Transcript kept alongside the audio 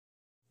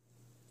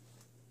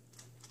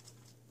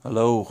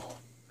Hello.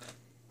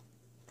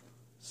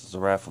 This is a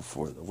raffle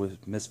for the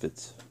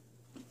Misfits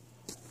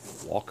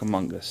Walk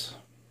Among Us.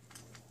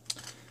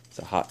 It's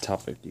a Hot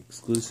Topic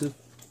exclusive.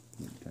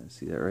 You can kind of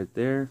see that right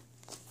there.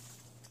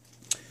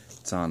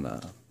 It's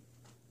on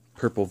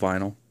purple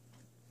vinyl.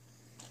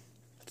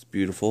 It's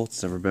beautiful.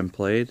 It's never been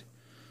played.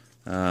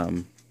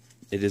 It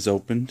is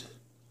opened.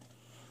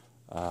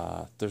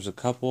 There's a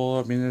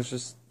couple, there's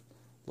just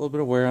a little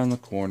bit of wear on the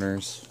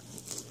corners.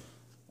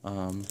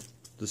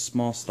 The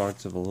small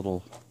starts of a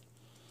little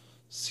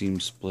seam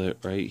split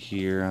right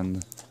here on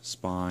the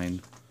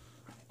spine.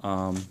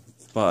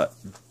 But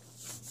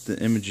the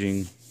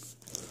imaging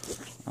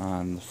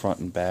on the front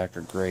and back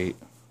are great.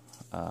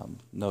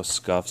 No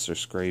scuffs or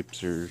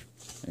scrapes or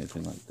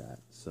anything like that.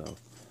 So,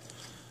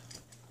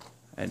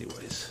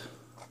 anyways,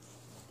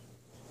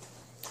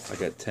 I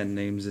got 10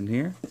 names in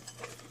here.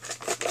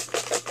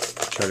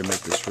 I'll try to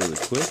make this really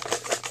quick.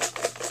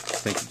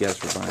 Thank you guys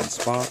for buying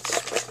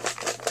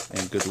spots,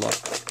 and good luck.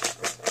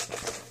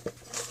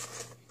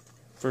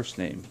 First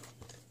name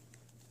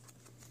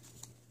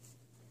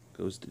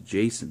goes to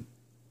Jason.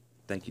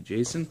 Thank you,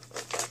 Jason.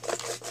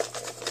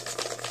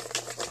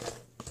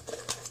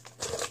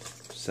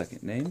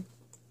 Second name,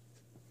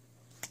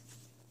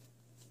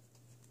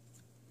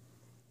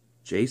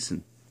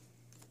 Jason.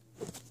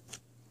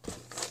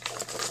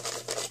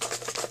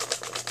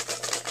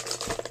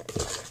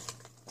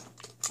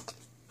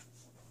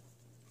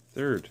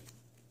 Third,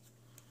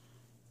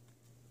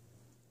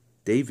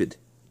 David.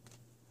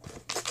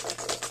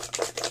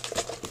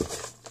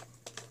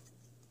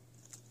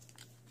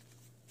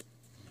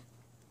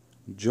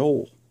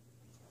 Joel.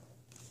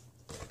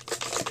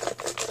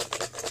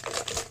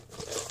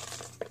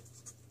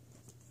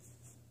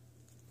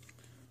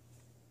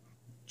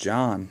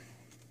 John.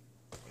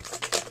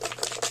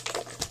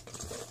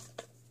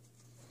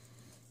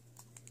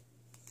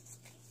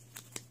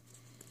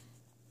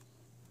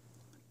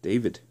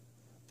 David.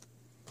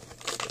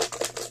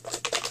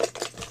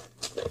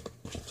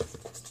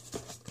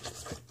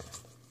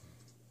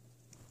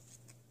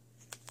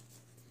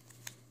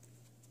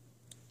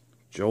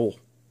 Joel.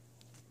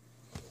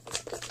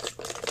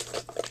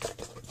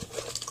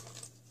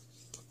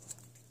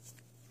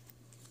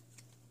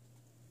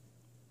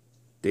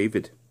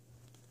 David.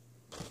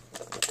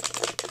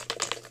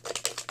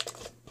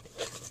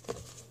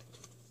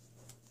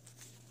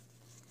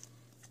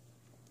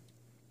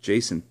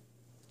 Jason.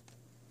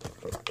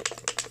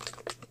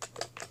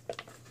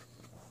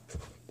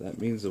 That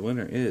means the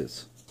winner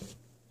is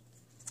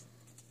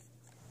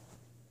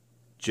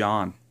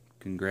John.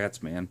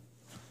 Congrats, man.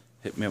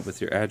 Hit me up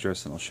with your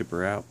address and I'll ship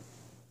her out.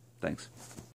 Thanks.